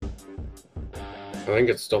I think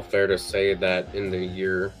it's still fair to say that in the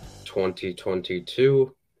year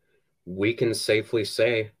 2022, we can safely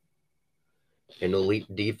say an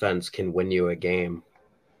elite defense can win you a game.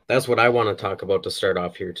 That's what I want to talk about to start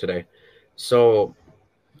off here today. So,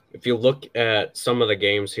 if you look at some of the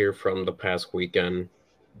games here from the past weekend,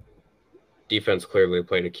 defense clearly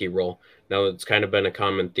played a key role. Now, it's kind of been a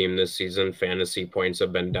common theme this season. Fantasy points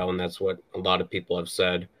have been down. That's what a lot of people have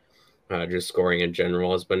said. Just scoring in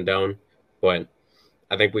general has been down. But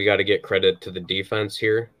I think we got to get credit to the defense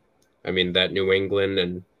here. I mean, that New England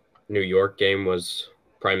and New York game was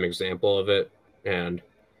prime example of it, and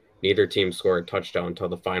neither team scored a touchdown until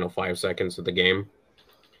the final 5 seconds of the game.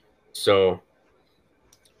 So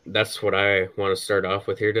that's what I want to start off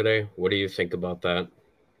with here today. What do you think about that?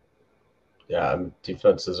 Yeah,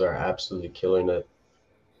 defenses are absolutely killing it.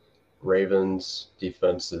 Ravens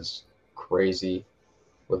defense is crazy.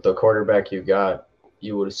 With the quarterback you got,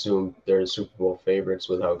 you would assume they're Super Bowl favorites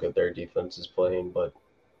with how good their defense is playing, but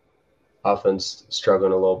offense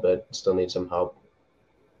struggling a little bit, still need some help.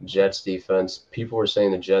 Jets defense, people were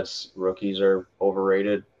saying the Jets rookies are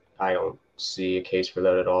overrated. I don't see a case for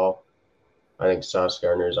that at all. I think Sauce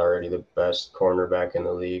Gardner is already the best cornerback in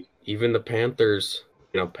the league. Even the Panthers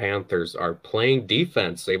are playing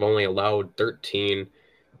defense. They've only allowed 13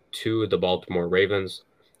 to the Baltimore Ravens.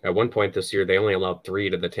 At one point this year, they only allowed 3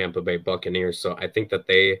 to the Tampa Bay Buccaneers. So I think that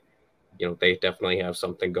they definitely have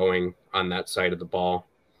something going on that side of the ball.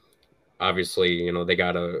 Obviously, they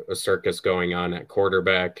got a circus going on at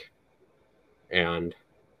quarterback, and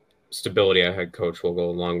stability at head coach will go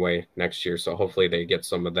a long way next year. So hopefully they get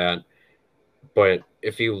some of that. But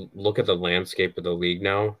if you look at the landscape of the league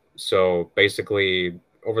now, so basically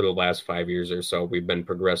over the last 5 years or so, we've been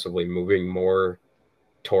progressively moving more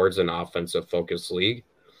towards an offensive focused league.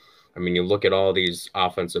 I mean, you look at all these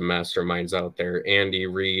offensive masterminds out there: Andy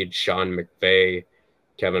Reid, Sean McVay,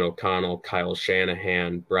 Kevin O'Connell, Kyle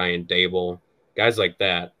Shanahan, Brian Dable, guys like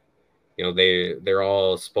that. They're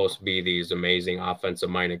all supposed to be these amazing offensive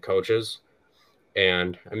minded coaches.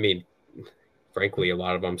 And I mean, frankly, a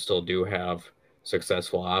lot of them still do have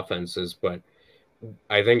successful offenses, but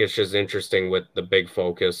I think it's just interesting with the big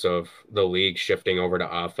focus of the league shifting over to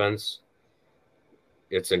offense.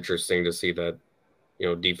 It's interesting to see that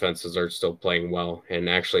defenses are still playing well and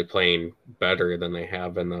actually playing better than they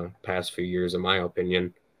have in the past few years, in my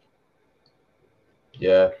opinion.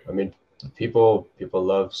 Yeah, people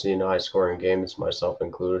love seeing high scoring games, myself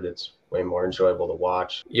included. It's way more enjoyable to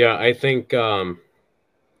watch. Yeah, I think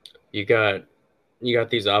you got you got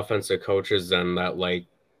these offensive coaches then that, like,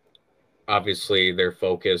 obviously their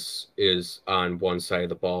focus is on one side of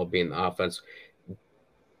the ball being the offense.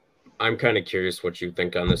 I'm kind of curious what you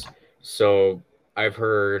think on this. So I've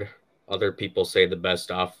heard other people say the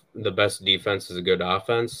best defense is a good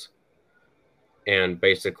offense. And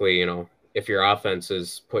basically, if your offense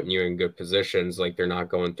is putting you in good positions, like they're not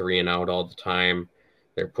going three and out all the time,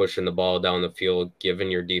 they're pushing the ball down the field, giving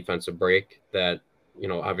your defense a break, that,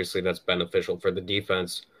 obviously that's beneficial for the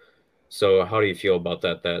defense. So how do you feel about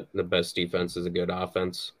that, that the best defense is a good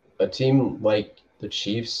offense? A team like the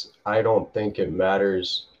Chiefs, I don't think it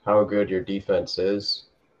matters how good your defense is.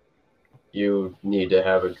 You need to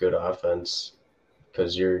have a good offense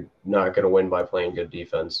because you're not going to win by playing good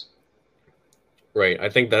defense. Right. I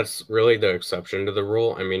think that's really the exception to the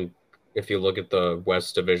rule. I mean, if you look at the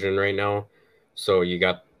West Division right now, so you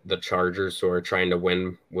got the Chargers who are trying to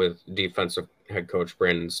win with defensive head coach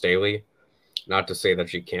Brandon Staley. Not to say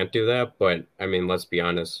that you can't do that, but I mean, let's be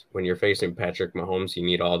honest. When you're facing Patrick Mahomes, you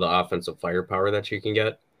need all the offensive firepower that you can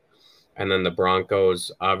get. And then the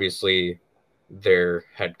Broncos, obviously, their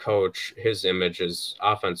head coach, his image is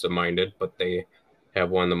offensive minded, but they have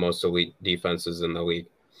one of the most elite defenses in the league.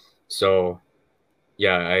 So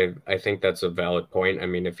yeah, I think that's a valid point. I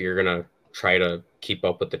mean, if you're gonna try to keep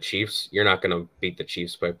up with the Chiefs, you're not gonna beat the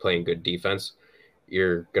Chiefs by playing good defense.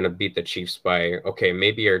 You're gonna beat the Chiefs by, okay,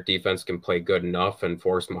 maybe our defense can play good enough and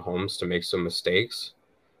force Mahomes to make some mistakes,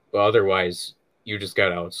 but otherwise, you just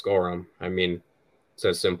gotta outscore them. I mean, it's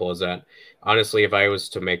as simple as that. Honestly, if I was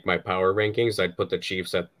to make my power rankings, I'd put the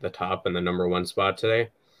Chiefs at the top in the number one spot today.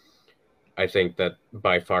 I think that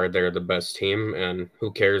by far they're the best team, and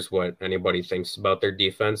who cares what anybody thinks about their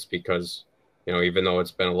defense, because even though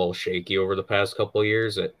it's been a little shaky over the past couple of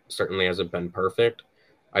years, it certainly hasn't been perfect.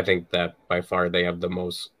 I think that by far they have the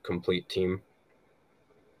most complete team.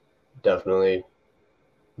 Definitely,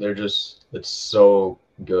 it's so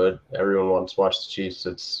good. Everyone wants to watch the Chiefs.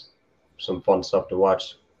 It's some fun stuff to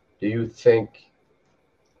watch. Do you think,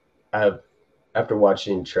 have, after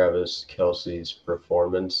watching Travis Kelsey's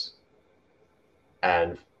performance,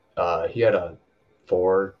 and he had a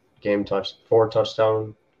four four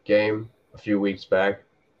touchdown game a few weeks back.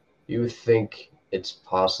 You think it's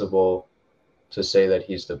possible to say that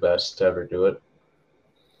he's the best to ever do it?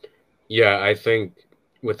 Yeah, I think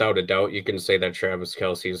without a doubt you can say that Travis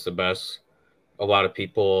Kelsey is the best. A lot of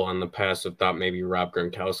people on the past have thought maybe Rob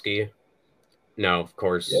Gronkowski. Now, of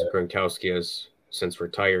course, Yeah, Gronkowski has since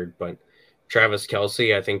retired, but Travis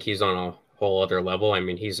Kelsey, I think he's on a whole other level. I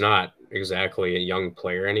mean, he's not exactly a young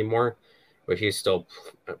player anymore, but he's still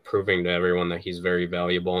proving to everyone that he's very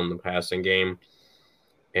valuable in the passing game.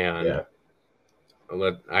 And yeah,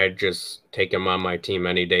 I just take him on my team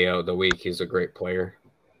any day out of the week. He's a great player.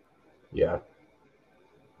 yeah.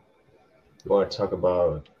 You want to talk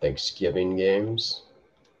about Thanksgiving games?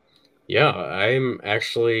 Yeah, I'm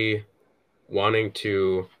actually wanting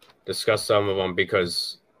to discuss some of them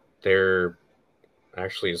because they're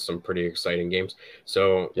actually some pretty exciting games.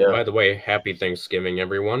 So, Yeah, by the way, happy Thanksgiving,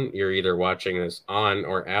 everyone. You're either watching this on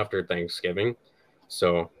or after Thanksgiving.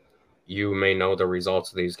 So, you may know the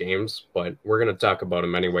results of these games, but we're going to talk about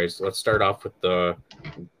them anyways. Let's start off with the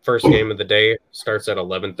first game of the day. Starts at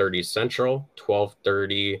 11:30 Central,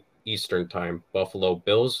 12:30 Eastern Time. Buffalo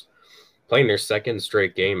Bills playing their second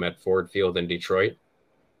straight game at Ford Field in Detroit.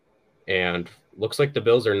 And looks like the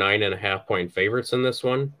Bills are 9.5 point favorites in this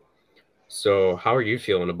one. So, how are you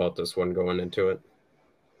feeling about this one going into it?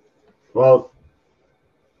 well,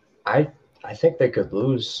 I I think they could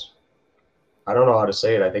lose. I don't know how to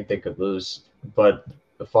say it. I think they could lose. But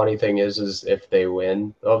the funny thing is if they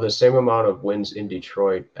win, they'll have the same amount of wins in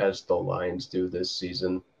Detroit as the Lions do this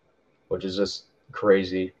season, which is just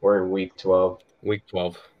crazy. We're in week 12. Week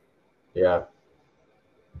 12. Yeah,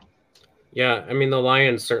 Yeah, I mean, the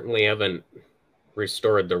Lions certainly haven't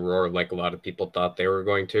restored the roar like a lot of people thought they were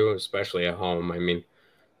going to, especially at home. I mean,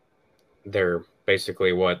 they're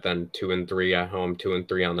basically what then 2-3 at home,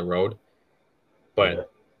 2-3 on the road. yeah. But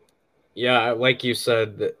yeah, like you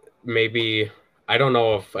said, maybe I don't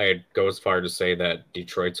know if I'd go as far to say that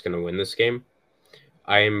Detroit's going to win this game.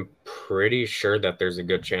 I'm pretty sure that there's a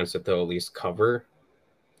good chance that they'll at least cover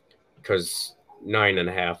because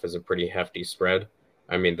 9.5 is a pretty hefty spread.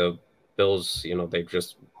 I mean, the Bills, they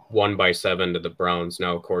just won by 7 to the Browns.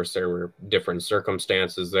 Now, of course, there were different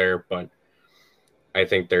circumstances there, but I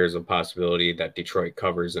think there's a possibility that Detroit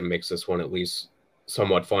covers and makes this one at least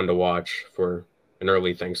somewhat fun to watch for an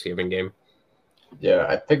early Thanksgiving game. Yeah,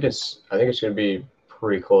 I think it's going to be a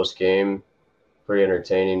pretty close game, pretty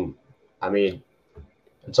entertaining. I mean,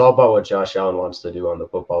 it's all about what Josh Allen wants to do on the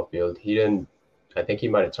football field. He didn't I think he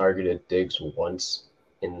might have targeted Diggs once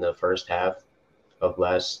in the first half of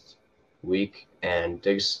last week, and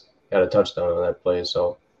Diggs got a touchdown on that play.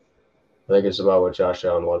 So I think it's about what Josh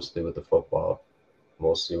Allen wants to do with the football.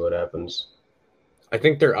 We'll see what happens. I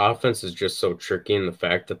think their offense is just so tricky in the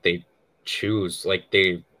fact that they choose like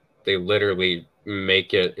they literally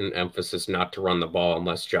make it an emphasis not to run the ball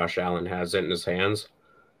unless Josh Allen has it in his hands.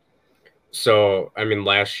 So, I mean,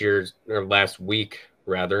 last week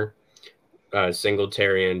rather,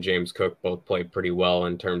 Singletary and James Cook both played pretty well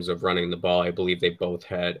in terms of running the ball. I believe they both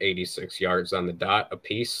had 86 yards on the dot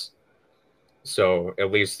apiece. So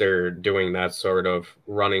at least they're doing that sort of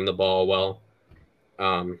running the ball well.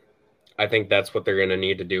 Um, I think that's what they're going to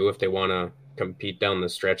need to do if they want to compete down the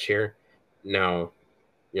stretch here. Now,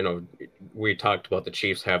 you know, we talked about the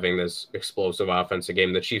Chiefs having this explosive offensive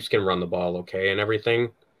game. The Chiefs can run the ball okay and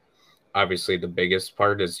everything. Obviously, the biggest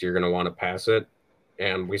part is you're going to want to pass it.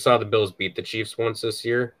 And we saw the Bills beat the Chiefs once this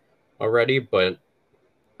year already, but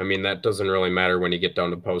I mean, that doesn't really matter when you get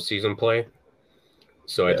down to postseason play.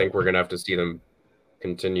 So I Yeah. think we're going to have to see them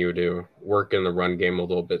continue to work in the run game a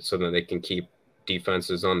little bit so that they can keep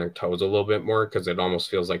defenses on their toes a little bit more because it almost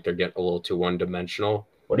feels like they're getting a little too one dimensional.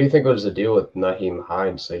 What do you think was the deal with Naheem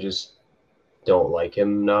Hines? They just don't like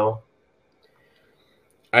him now.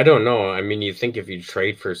 I don't know. I mean, you think if you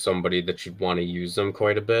trade for somebody that you'd want to use them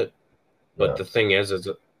quite a bit, but Yeah, the thing is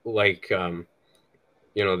like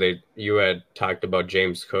they you had talked about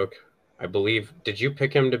James Cook. I believe did you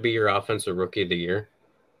pick him to be your offensive rookie of the year?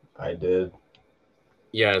 I did.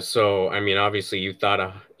 Yeah, so I mean, obviously you thought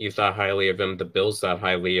highly of him. The Bills thought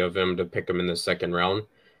highly of him to pick him in the second round.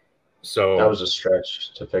 That So was a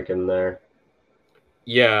stretch to pick him there.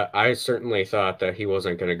 yeah, I certainly thought that he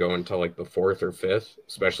wasn't going to go until like the fourth or fifth,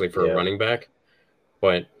 especially for a Yeah. running back.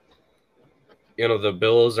 But the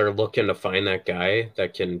Bills are looking to find that guy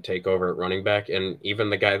that can take over at running back, and even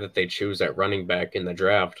the guy that they choose at running back in the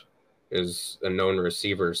draft is a known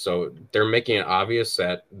receiver. So they're making it obvious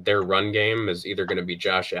that their run game is either going to be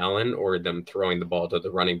Josh Allen or them throwing the ball to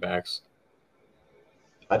the running backs.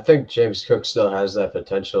 I think James Cook still has that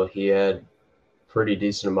potential. He had pretty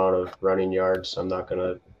decent amount of running yards. I'm not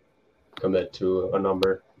gonna commit to a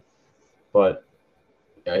number. But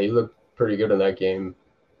yeah, he looked pretty good in that game.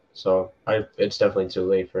 So it's definitely too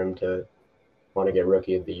late for him to want to get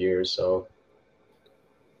Rookie of the Year. So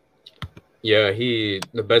Yeah,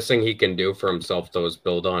 the best thing he can do for himself though is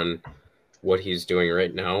build on what he's doing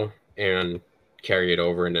right now and carry it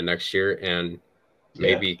over into next year and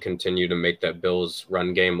yeah, maybe continue to make that Bills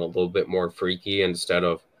run game a little bit more freaky instead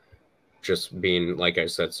of just being, like I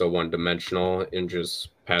said, so one dimensional and just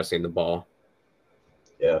passing the ball.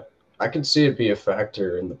 yeah, I can see it be a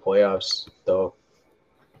factor in the playoffs though.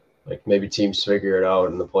 Like maybe teams figure it out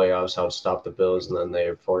in the playoffs how to stop the Bills, and then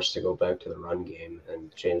they're forced to go back to the run game,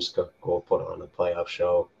 and James Cook will put on a playoff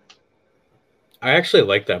show. I actually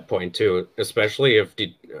like that point too, especially if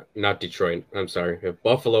not Detroit. I'm sorry, if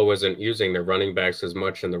Buffalo isn't using their running backs as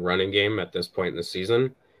much in the running game at this point in the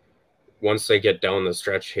season. Once they get down the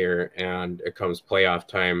stretch here and it comes playoff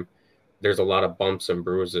time, there's a lot of bumps and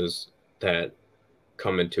bruises that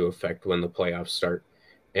come into effect when the playoffs start.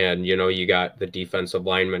 And you got the defensive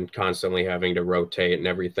linemen constantly having to rotate and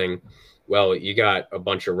everything. Well, you got a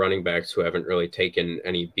bunch of running backs who haven't really taken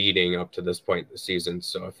any beating up to this point in the season.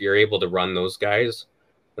 So if you're able to run those guys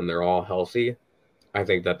and they're all healthy, I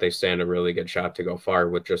think that they stand a really good shot to go far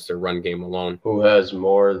with just their run game alone. Who has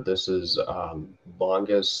more? This is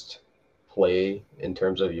longest play in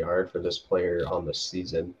terms of yard for this player on the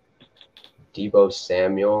season. Debo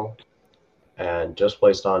Samuel, and just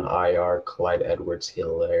placed on IR, Clyde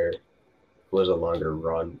Edwards-Hilaire, who has a longer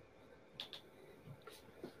run.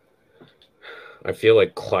 I feel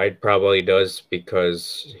like Clyde probably does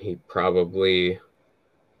because he probably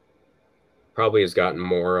has gotten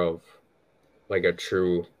more of like a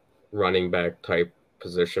true running back type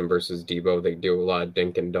position versus Debo. They do a lot of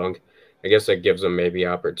dink and dunk. I guess that gives them maybe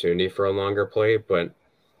opportunity for a longer play, but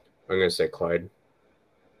I'm gonna say Clyde.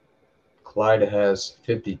 Clyde has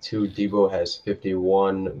 52, Debo has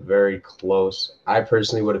 51, very close. I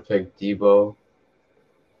personally would have picked Debo,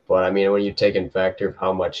 but I mean, when you take in factor of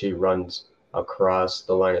how much he runs across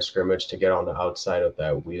the line of scrimmage to get on the outside of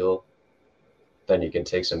that wheel, then you can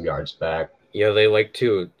take some yards back. Yeah, they like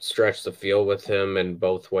to stretch the field with him in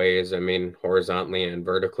both ways. I mean, horizontally and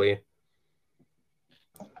vertically.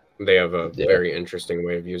 They have a Yeah, very interesting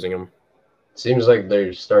way of using him. seems like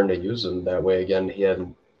they're starting to use him that way again. He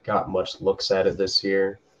hadn't got much looks at it this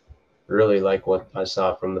year. Really like what I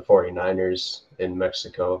saw from the 49ers in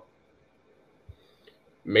Mexico.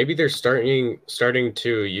 Maybe they're starting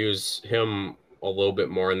to use him a little bit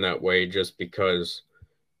more in that way just because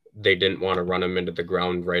they didn't want to run him into the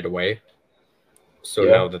ground right away. So Yeah,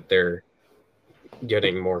 now that they're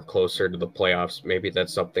getting more closer to the playoffs, maybe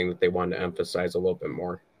that's something that they want to emphasize a little bit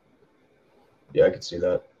more. yeah, I could see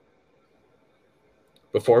that.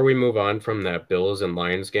 Before we move on from that Bills and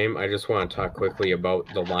Lions game, I just want to talk quickly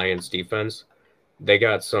about the Lions defense. They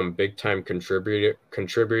got some big time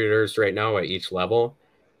contributors right now at each level.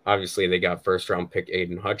 Obviously, they got first round pick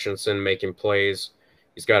Aiden Hutchinson making plays.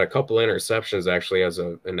 He's got a couple interceptions actually as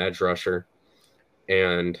an edge rusher,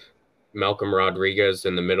 and Malcolm Rodriguez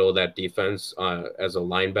in the middle of that defense as a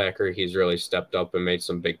linebacker. He's really stepped up and made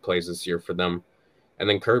some big plays this year for them. And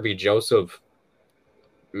then Kirby Joseph,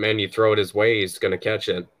 man, you throw it his way, he's going to catch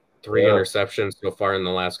it. Three Yeah, interceptions so far in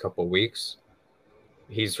the last couple of weeks.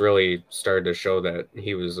 He's really started to show that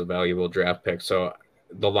he was a valuable draft pick. So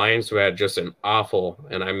the Lions, who had just an awful,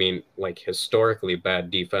 and I mean like historically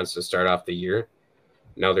bad defense to start off the year,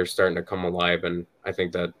 now they're starting to come alive, and I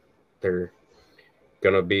think that they're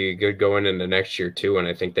going to be good going into next year too, and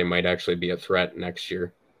I think they might actually be a threat next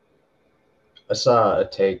year. I saw a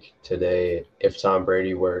take today. If Tom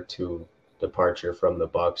Brady were to departure from the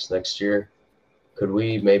Bucks next year, could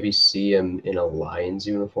we maybe see him in a Lions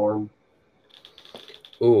uniform?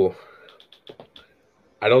 Ooh,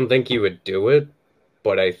 I don't think he would do it,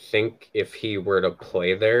 but I think if he were to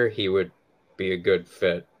play there, he would be a good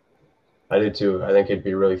fit. I do too. I think it'd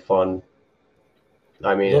be really fun.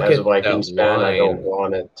 I mean, Look as a at that Vikings fan, I don't line.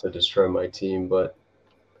 want it to destroy my team, but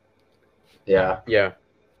yeah, Yeah,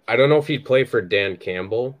 I don't know if he'd play for Dan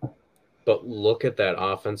Campbell, but look at that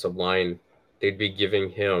offensive line. They'd be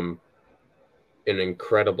giving him an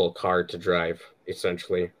incredible car to drive,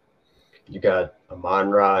 essentially. you got Amon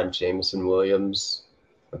Ra and Jameson Williams,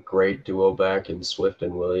 a great duo back in Swift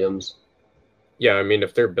and Williams. Yeah, I mean,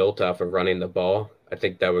 if they're built off of running the ball, I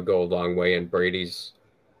think that would go a long way in Brady's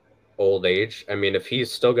old age. I mean, if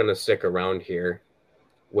he's still going to stick around here,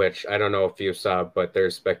 which I don't know if you saw, but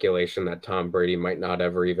there's speculation that Tom Brady might not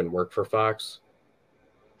ever even work for Fox.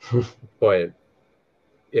 But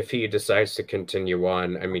if he decides to continue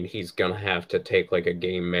on, I mean, he's going to have to take like a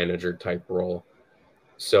game manager type role.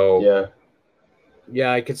 So Yeah,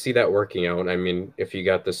 Yeah, I could see that working out. I mean, if you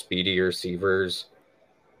got the speedy receivers,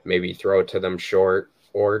 maybe throw it to them short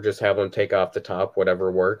or just have them take off the top,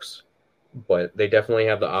 whatever works. But they definitely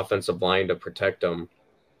have the offensive line to protect them,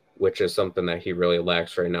 which is something that he really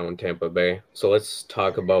lacks right now in Tampa Bay. So let's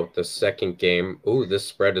talk about the second game. Ooh, this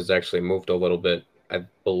spread has actually moved a little bit. I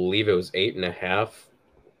believe it was 8.5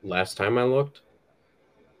 last time I looked.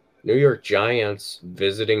 New York Giants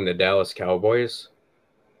visiting the Dallas Cowboys.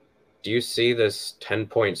 Do you see this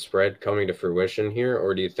 10-point spread coming to fruition here,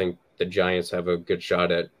 or do you think the Giants have a good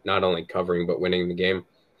shot at not only covering but winning the game?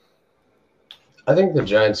 I think the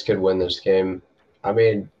Giants could win this game. I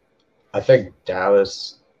mean, I think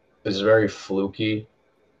Dallas is very fluky.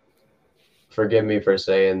 Forgive me for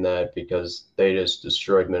saying that because they just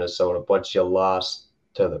destroyed Minnesota, but you lost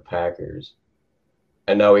to the Packers.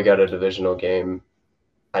 And now we got a divisional game.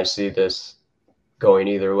 I see this going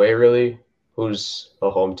either way, really. Who's a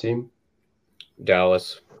home team?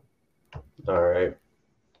 Dallas. All right.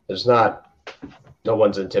 There's not, no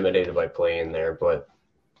one's intimidated by playing there, but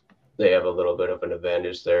they have a little bit of an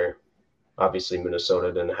advantage there. Obviously,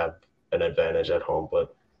 Minnesota didn't have an advantage at home,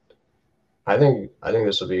 but I think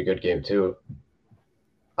this will be a good game too.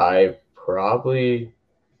 I probably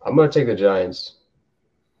I'm gonna take the Giants.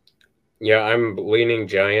 Yeah, I'm leaning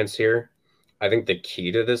Giants here. I think the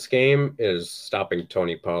key to this game is stopping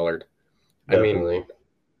Tony Pollard. I mean, Definitely.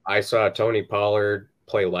 I saw Tony Pollard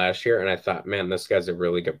play last year and I thought, man, this guy's a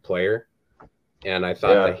really good player. And I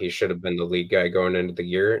thought that Yeah. he should have been the lead guy going into the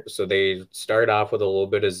year. So they start off with a little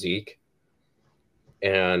bit of Zeke.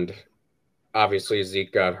 And obviously,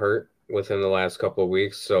 Zeke got hurt within the last couple of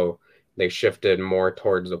weeks. So they shifted more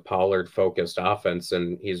towards a Pollard focused offense,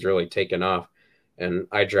 and he's really taken off. And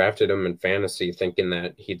I drafted him in fantasy thinking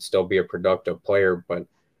that he'd still be a productive player, but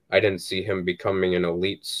I didn't see him becoming an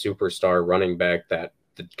elite superstar running back that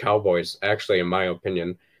the Cowboys, actually, in my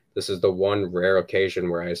opinion, this is the one rare occasion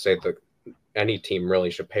where I say that any team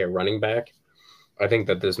really should pay a running back. I think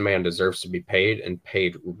that this man deserves to be paid and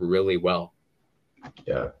paid really well.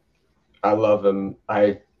 Yeah. I love him.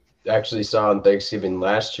 I actually saw on Thanksgiving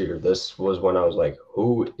last year. This was when I was like,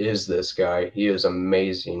 who is this guy? He is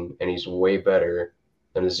amazing and he's way better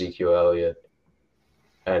than Ezekiel Elliott.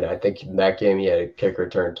 And I think in that game he had a kick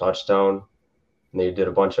return touchdown and they did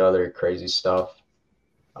a bunch of other crazy stuff.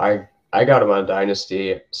 I got him on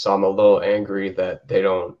Dynasty, so I'm a little angry that they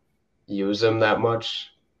don't use him that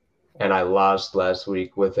much. And I lost last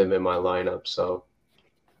week with him in my lineup. So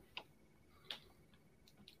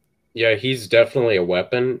Yeah, he's definitely a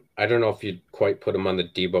weapon. I don't know if you'd quite put him on the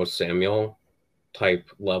Debo Samuel type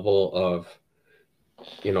level of,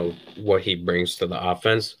 what he brings to the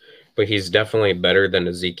offense, but he's definitely better than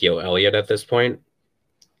Ezekiel Elliott at this point.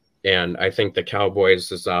 And I think the Cowboys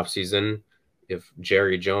this offseason, if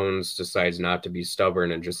Jerry Jones decides not to be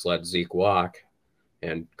stubborn and just let Zeke walk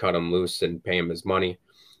and cut him loose and pay him his money,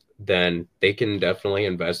 then they can definitely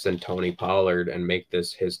invest in Tony Pollard and make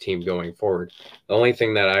this his team going forward. The only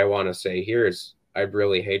thing that I want to say here is I'd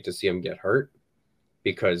really hate to see him get hurt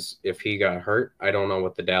because if he got hurt, I don't know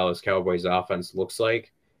what the Dallas Cowboys offense looks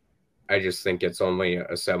like. I just think it's only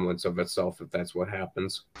a semblance of itself if that's what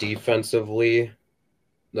happens. Defensively,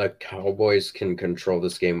 the Cowboys can control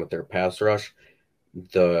this game with their pass rush.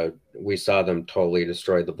 We saw them totally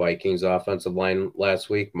destroy the Vikings offensive line last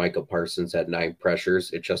week. Michael Parsons had 9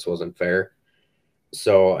 pressures. It just wasn't fair.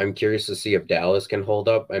 So I'm curious to see if Dallas can hold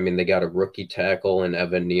up. I mean, they got a rookie tackle and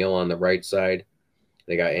Evan Neal on the right side.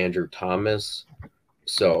 They got Andrew Thomas.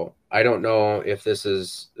 So I don't know if this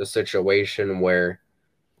is a situation where,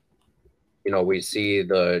 we see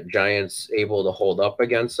the Giants able to hold up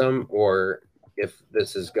against them, or if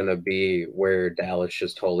this is going to be where Dallas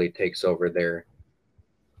just totally takes over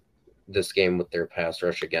this game with their pass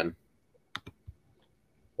rush again.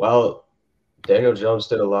 well, Daniel Jones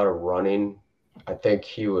did a lot of running. I think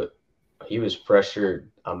he was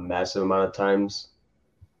pressured a massive amount of times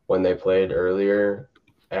when they played earlier.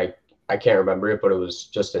 I I can't remember it, but it was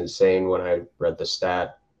just insane when I read the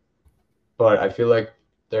stat. But I feel like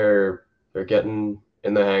they're getting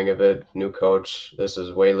in the hang of it. New coach. This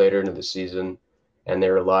is way later into the season, and they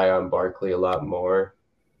rely on Barkley a lot more.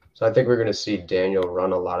 So I think we're going to see Daniel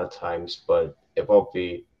run a lot of times, but it won't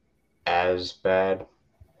be as bad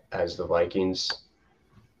as the Vikings.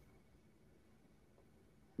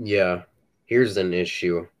 Yeah, here's an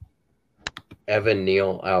issue. Evan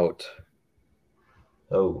Neal out.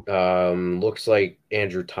 Oh, Looks like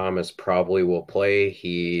Andrew Thomas probably will play.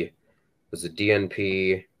 He was a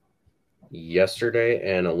DNP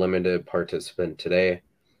yesterday and a limited participant today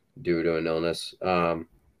due to an illness.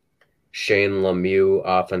 Shane Lemieux,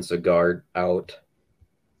 offensive guard, out.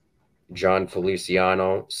 John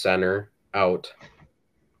Feliciano, center, out.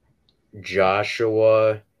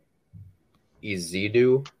 Joshua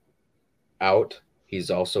Izidu, out. He's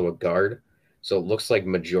also a guard. So it looks like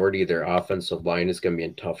majority of their offensive line is going to be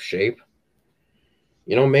in tough shape.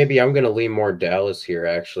 Maybe I'm going to lean more Dallas here.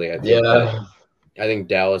 Actually, Yeah, I think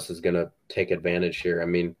Dallas is going to take advantage here. I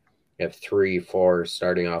mean, if 3, 4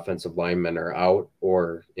 starting offensive linemen are out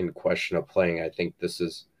or in question of playing, I think this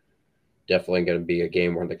is definitely going to be a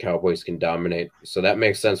game where the Cowboys can dominate. So that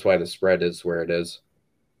makes sense why the spread is where it is.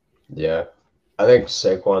 yeah. I think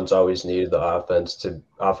Saquon's always needed the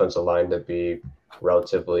offensive line to be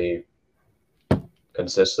relatively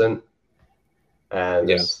consistent, and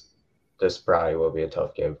Yeah. this probably will be a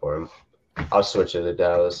tough game for him. I'll switch it to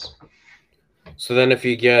Dallas. So then if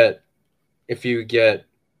you get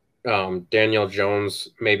Daniel Jones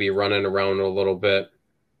maybe running around a little bit,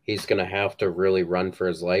 he's going to have to really run for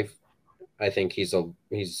his life. I think he's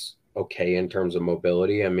okay in terms of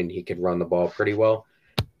mobility. I mean, he could run the ball pretty well,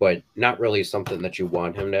 but not really something that you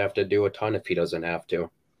want him to have to do a ton if he doesn't have to.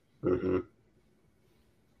 Hmm.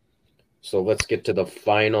 So let's get to the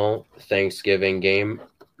final Thanksgiving game.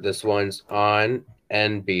 This one's on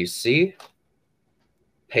NBC.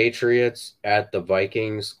 Patriots at the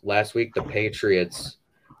Vikings. Last week, the Patriots,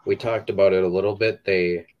 we talked about it a little bit.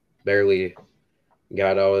 They barely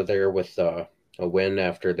got out of there with a win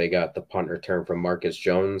after they got the punt return from Marcus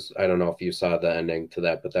Jones. I don't know if you saw the ending to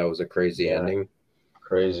that, but that was a crazy Yeah, ending.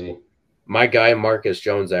 crazy. My guy, Marcus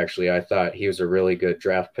Jones, actually, I thought he was a really good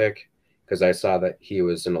draft pick because I saw that he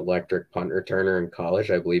was an electric punt returner in college.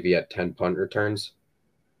 I believe he had 10 punt returns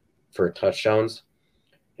for touchdowns.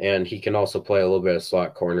 And he can also play a little bit of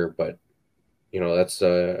slot corner, but that's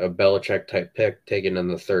a Belichick type pick taken in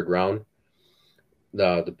the third round.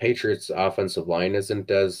 The Patriots offensive line isn't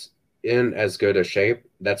as good a shape.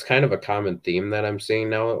 That's kind of a common theme that I'm seeing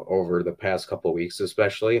now over the past couple weeks,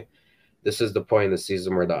 especially. This is the point in the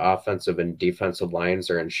season where the offensive and defensive lines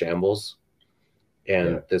are in shambles. Yeah,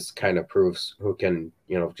 And this kind of proves who can,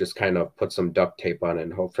 just kind of put some duct tape on it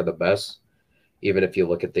and hope for the best. Even if you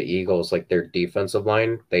look at the Eagles, like their defensive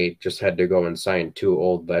line, they just had to go and sign 2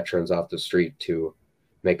 old veterans off the street to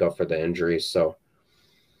make up for the injuries. So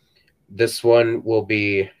this one will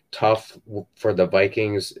be tough for the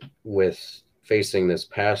Vikings with facing this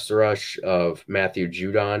pass rush of Matthew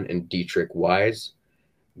Judon and Dietrich Wise.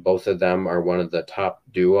 Both of them are one of the top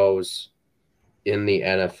duos in the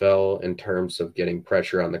NFL in terms of getting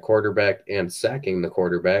pressure on the quarterback and sacking the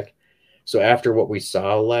quarterback. So after what we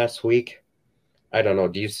saw last week, I don't know,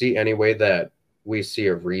 do you see any way that we see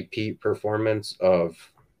a repeat performance of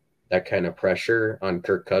that kind of pressure on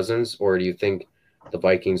Kirk Cousins, or do you think the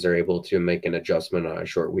Vikings are able to make an adjustment on a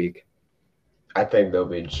short week? I think they'll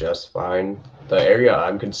be just fine. The area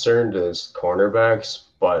I'm concerned is cornerbacks,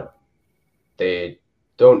 but they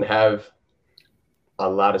don't have a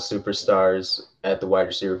lot of superstars at the wide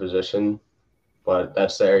receiver position. But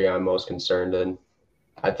that's the area I'm most concerned in.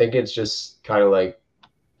 I think it's just kind of like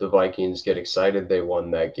the Vikings get excited they won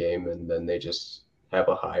that game, and then they just have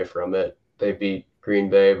a high from it. They beat Green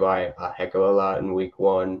Bay by a heck of a lot in week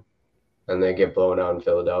 1, and they get blown out in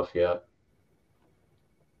Philadelphia.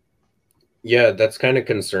 Yeah, that's kind of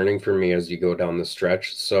concerning for me as you go down the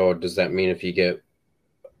stretch. So, does that mean if you get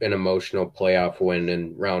an emotional playoff win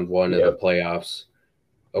in round one of the Yep. playoffs,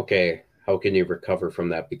 okay, how can you recover from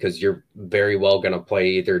that? Because you're very well going to play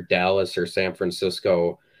either Dallas or San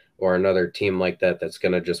Francisco or another team like that that's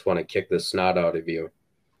going to just want to kick the snot out of you.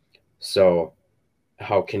 So,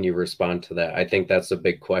 how can you respond to that? I think that's a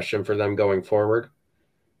big question for them going forward.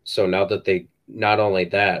 So now that they not only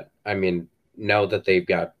that, I mean, now that they've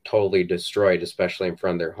got totally destroyed, especially in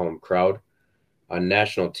front of their home crowd on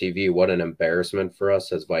national TV, what an embarrassment for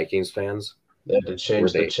us as Vikings fans. They had to Were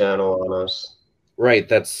change the they channel on us. right?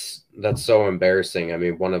 That's so embarrassing. I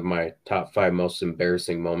mean, one of my top 5 most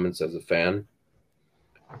embarrassing moments as a fan.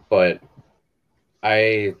 But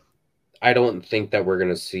I I don't think that we're going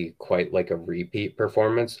to see quite like a repeat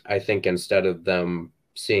performance. I think instead of them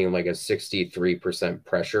seeing like a 63%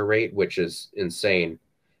 pressure rate, which is insane.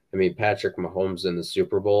 I mean, Patrick Mahomes in the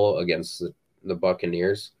Super Bowl against the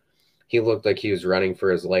Buccaneers, he looked like he was running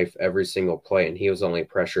for his life every single play, and he was only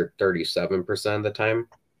pressured 37% of the time.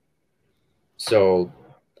 So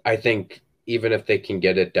I think even if they can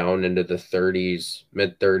get it down into the 30s,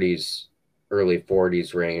 mid 30s, early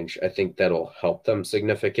 40s range, I think that'll help them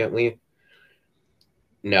significantly.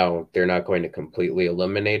 No, they're not going to completely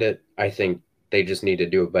eliminate it. I think they just need to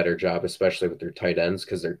do a better job, especially with their tight ends,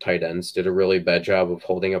 because their tight ends did a really bad job of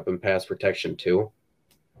holding up in pass protection too.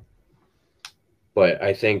 But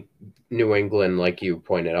I think New England, like you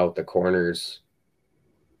pointed out, the corners,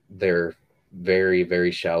 they're very,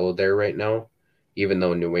 very shallow there right now, even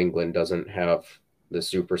though New England doesn't have the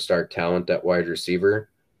superstar talent at wide receiver.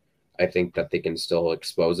 I think that they can still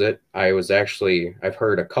expose it. I've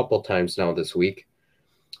heard a couple times now this week.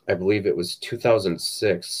 I believe it was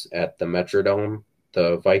 2006 at the Metrodome.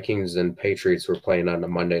 The Vikings and Patriots were playing on a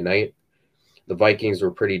Monday night. The Vikings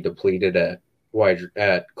were pretty depleted at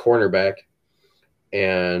cornerback,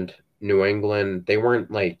 and New England, they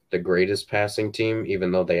weren't like the greatest passing team,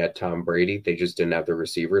 even though they had Tom Brady. They just didn't have the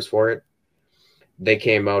receivers for it. They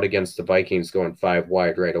came out against the Vikings going five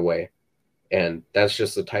wide right away. And that's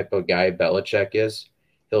just the type of guy Belichick is.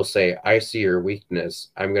 He'll say, I see your weakness.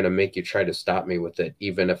 I'm going to make you try to stop me with it,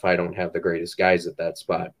 even if I don't have the greatest guys at that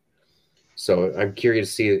spot. So I'm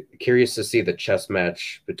curious to see the chess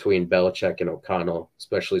match between Belichick and O'Connell,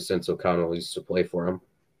 especially since O'Connell used to play for him.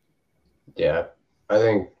 Yeah, I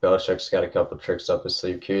think Belichick's got a couple tricks up his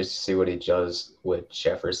sleeve. Curious to see what he does with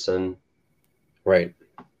Jefferson. Right.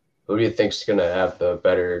 Who do you think's going to have the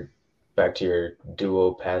better, back to your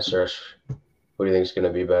duo pass rush? Who do you think's going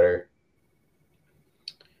to be better?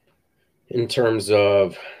 In terms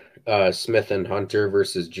of Smith and Hunter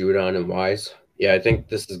versus Judon and Wise, yeah, I think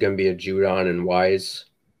this is going to be a Judon and Wise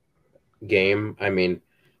game. I mean,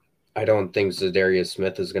 I don't think Zadarius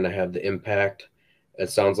Smith is going to have the impact. It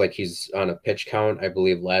sounds like he's on a pitch count. I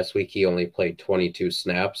believe last week he only played 22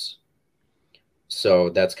 snaps. So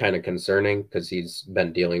that's kind of concerning because he's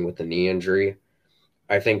been dealing with a knee injury.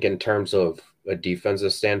 I think, in terms of a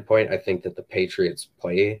defensive standpoint, I think that the Patriots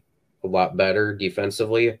play a lot better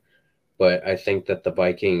defensively, but I think that the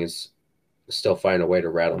Vikings still find a way to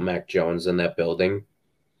rattle Mac Jones in that building.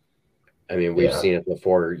 I mean, we've Yeah, seen it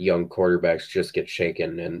before. Young quarterbacks just get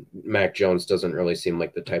shaken, and Mac Jones doesn't really seem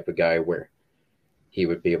like the type of guy where he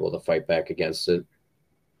would be able to fight back against it.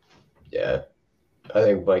 yeah. I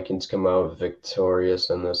think Vikings come out victorious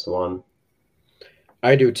in this one.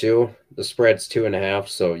 I do too. The spread's 2.5,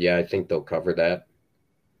 so yeah, I think they'll cover that.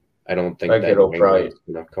 I don't I think think that it'll New probably, England's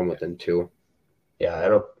gonna come within two. yeah,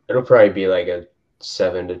 it'll probably be like a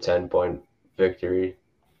 7 to 10 point victory,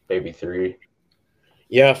 maybe three.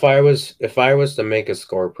 Yeah, if I was to make a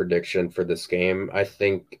score prediction for this game, I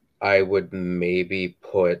think I would maybe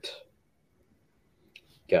put,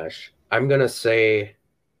 gosh, I'm gonna say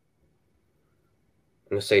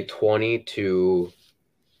 20 to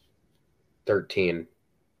 13.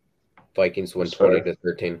 Vikings win That's 20 fair. to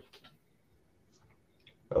 13.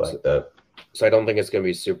 I So, like that. so I don't think it's gonna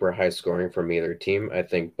be super high scoring from either team. I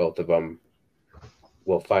think both of them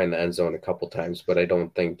will find the end zone a couple times, but I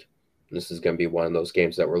don't think this is gonna be one of those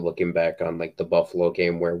games that we're looking back on like the Buffalo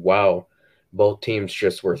game where wow, both teams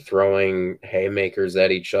just were throwing haymakers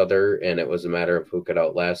at each other, and it was a matter of who could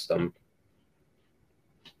outlast them.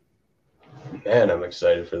 Man, I'm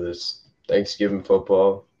excited for this Thanksgiving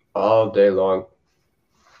football all day long.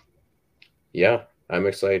 Yeah, I'm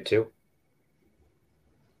excited too.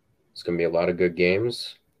 It's going to be a lot of good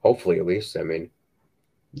games. Hopefully, at least. I mean,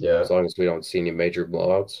 Yeah, as long as we don't see any major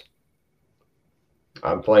blowouts.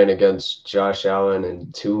 I'm playing against Josh Allen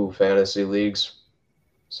in 2 fantasy leagues,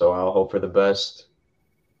 so I'll hope for the best.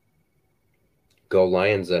 Go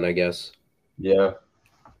Lions, then, I guess. Yeah,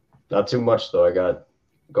 not too much though. I got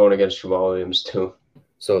going against Jamal Williams too.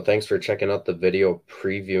 So, thanks for checking out the video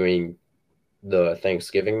previewing the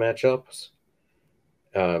Thanksgiving matchups.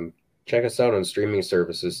 Um, Check us out on streaming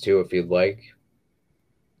services too if you'd like.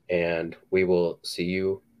 And we will see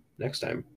you next time.